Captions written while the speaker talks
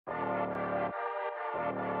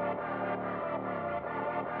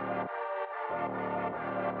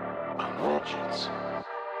legends.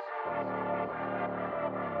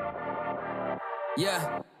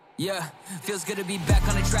 Yeah, feels good to be back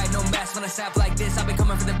on the track. No mask when I snap like this. I've been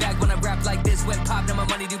coming from the back when I rap like this. Went pop, now my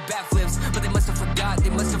money do backflips. But they must have forgot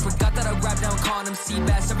that I rap now. I'm calling them sea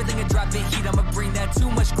bass. Everything I drop in heat, I'ma bring that.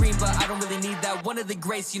 Too much green, but I don't really need that. One of the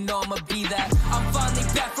greats, you know I'ma be that. I'm finally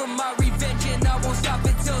back from my revenge, and I won't stop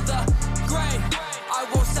until the grave. I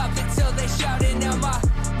won't stop until they shouting out my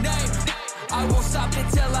name. I won't stop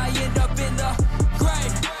until I end up in the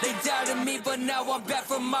grave. They doubted me, but now I'm back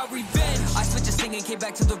for my revenge. I switched to singing, came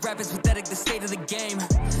back to the rap. It's pathetic, the state of the game.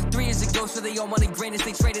 3 years ago, so they all wanted greatness.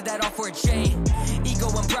 They traded that all for a chain. Ego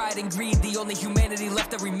and pride and greed, the only humanity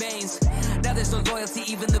left that remains. Now there's no loyalty,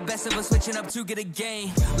 even the best of us switching up to get a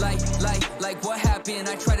gain. Like what happened?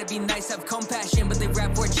 I try to be nice, have compassion, but they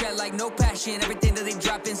rap for a chat like no passion. Everything that they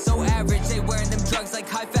dropping so average. They wearing them drugs like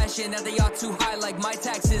high fashion. Now they all too high like my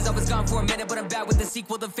taxes. I was gone for a minute, but I'm back with the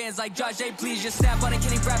sequel. The fans like Josh, hey, please just snap on it.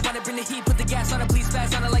 Can he rap on it? Bring the heat, put the gas on it. Please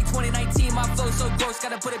pass on it like 2019. My flow so gross,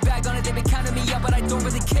 gotta put it back on it. They've been counting me up, but I don't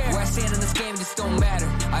really care. Where I stand in this game just don't matter.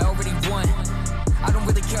 I already won. I don't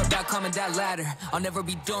really care about climbing that ladder. I'll never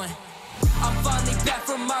be done. I'm finally back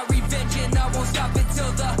from my revenge, and I won't stop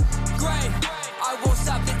until the grave. I won't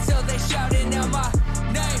stop until they shouting out my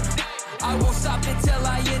name. I won't stop until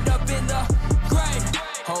I end up in the grave.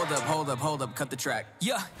 Hold up, cut the track.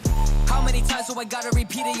 Yeah. How many times do I gotta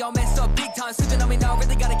repeat it? Y'all messed up big time, sleeping on me now.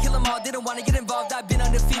 Really gotta kill them all, didn't wanna get involved. I've been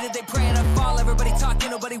undefeated, they praying I fall. Everybody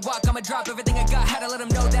talking, nobody walk. I'ma drop everything I got, had to let them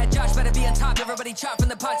know that Josh better be on top. Everybody chop from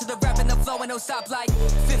the pot to the rap and the flow and no stop. Like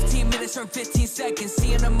 15 minutes from 15 seconds,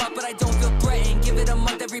 seeing them up, but I don't feel threatened. Give it a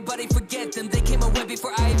month, everybody forget them. They came and went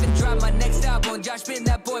before I even dropped my next album. Josh been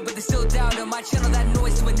that boy, but they still doubt him. I channel that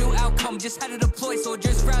noise to a new outcome. Just had to deploy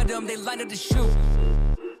soldiers round him, they lined up to shoot.